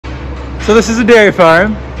So this is a dairy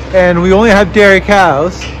farm, and we only have dairy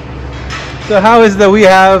cows. So how is it that we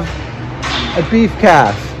have a beef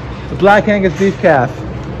calf, a black Angus beef calf?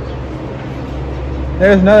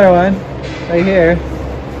 There's another one right here.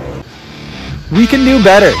 We can do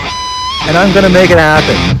better, and I'm gonna make it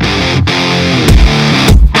happen.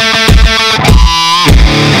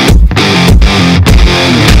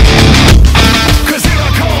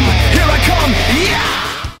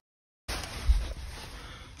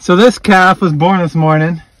 So this calf was born this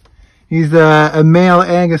morning. He's a male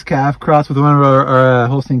Angus calf crossed with one of our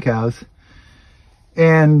Holstein cows.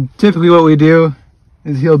 And typically what we do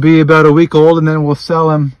is he'll be about a week old, and then we'll sell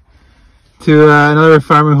him to another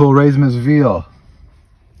farmer who will raise him as veal.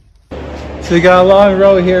 So you got a long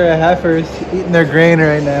row here of heifers eating their grain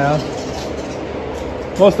right now.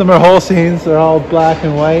 Most of them are Holsteins, they're all black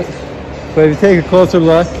and white. But if you take a closer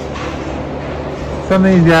look, some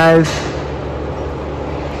of these guys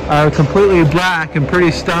are completely black and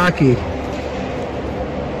pretty stocky.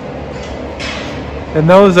 And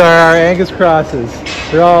those are our Angus crosses.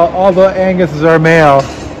 They're all the Anguses are male,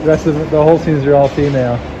 the rest of the Holsteins are all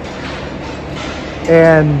female.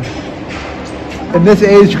 And in this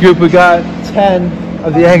age group we got 10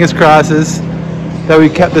 of the Angus crosses that we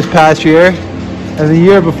kept this past year, and the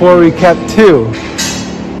year before we kept 2.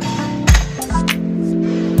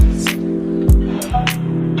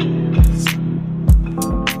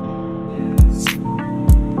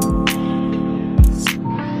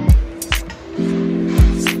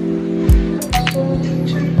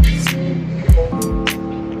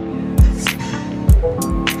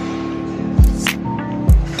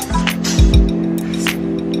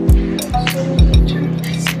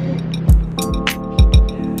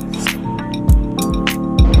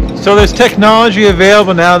 So there's technology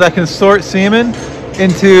available now that can sort semen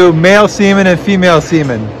into male semen and female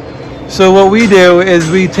semen. So what we do is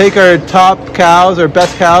we take our top cows, our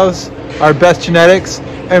best genetics,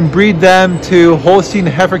 and breed them to Holstein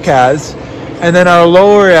heifer calves. And then our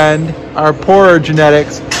lower end, our poorer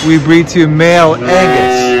genetics, we breed to male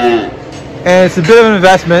Angus. And it's a bit of an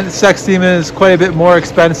investment. Sex semen is quite a bit more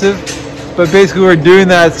expensive, but basically we're doing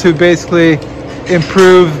that to basically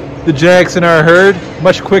improve the genetics in our herd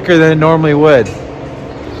much quicker than it normally would.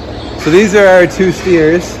 So these are our 2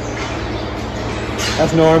 steers.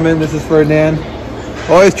 That's Norman, this is Ferdinand.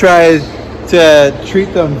 Always try to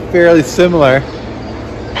treat them fairly similar,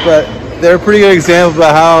 but they're a pretty good example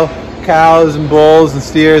of how cows and bulls and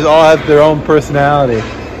steers all have their own personality.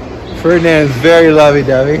 Ferdinand is very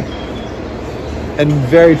lovey-dovey and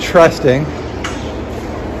very trusting.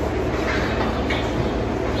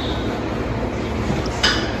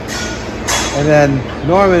 And then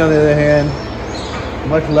Norman, on the other hand,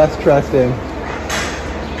 much less trusting.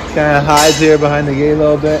 Kind of hides here behind the gate a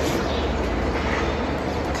little bit.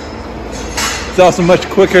 It's also much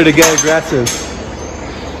quicker to get aggressive.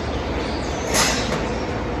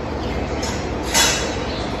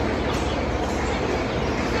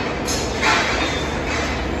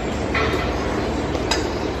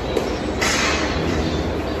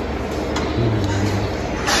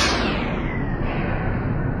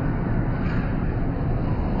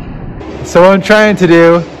 So what I'm trying to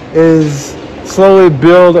do is slowly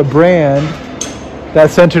build a brand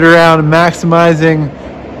that's centered around maximizing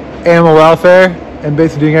animal welfare and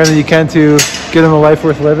basically doing everything you can to give them a life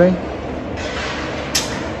worth living.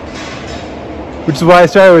 Which is why I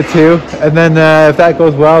started with 2, and then if that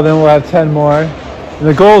goes well, then we'll have 10 more. And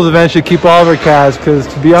the goal is eventually to keep all of our calves, because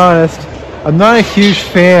to be honest, I'm not a huge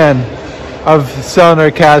fan of selling our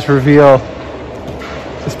calves for veal,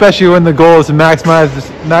 especially when the goal is to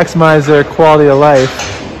maximize their quality of life.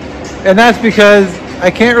 And that's because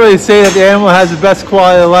I can't really say that the animal has the best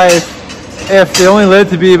quality of life if they only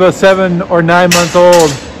live to be about 7 or 9 months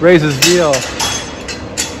old, raised as veal.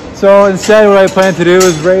 So instead what I plan to do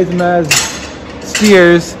is raise them as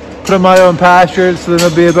steers, put them out on pasture, so then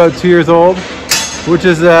they'll be about 2 years old, which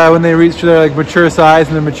is when they reach their mature size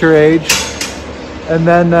and their mature age. And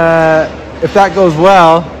then if that goes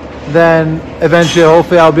well, then eventually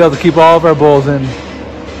hopefully I'll be able to keep all of our bulls and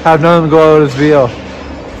have none of them go out as veal.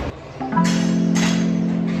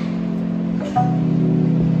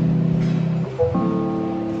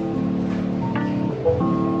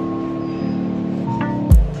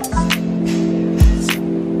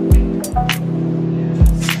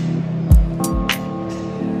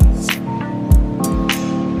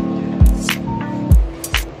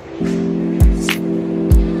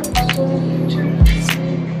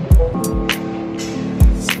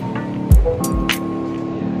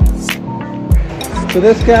 So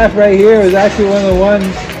this calf right here is actually one of the ones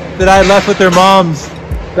that I left with their moms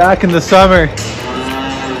back in the summer.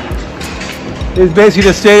 is basically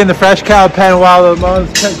to stay in the fresh cow pen while the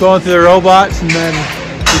moms kept going through the robots, and then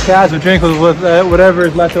the calves would drink with whatever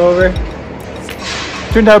is left over.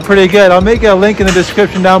 Turned out pretty good. I'll make a link in the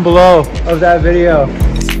description down below of that video.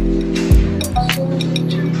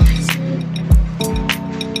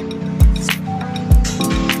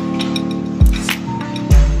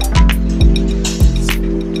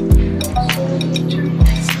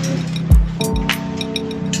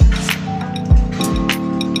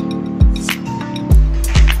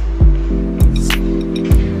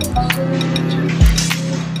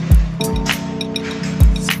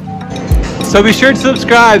 So be sure to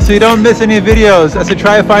subscribe so you don't miss any videos as I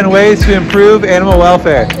try to find ways to improve animal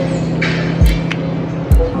welfare.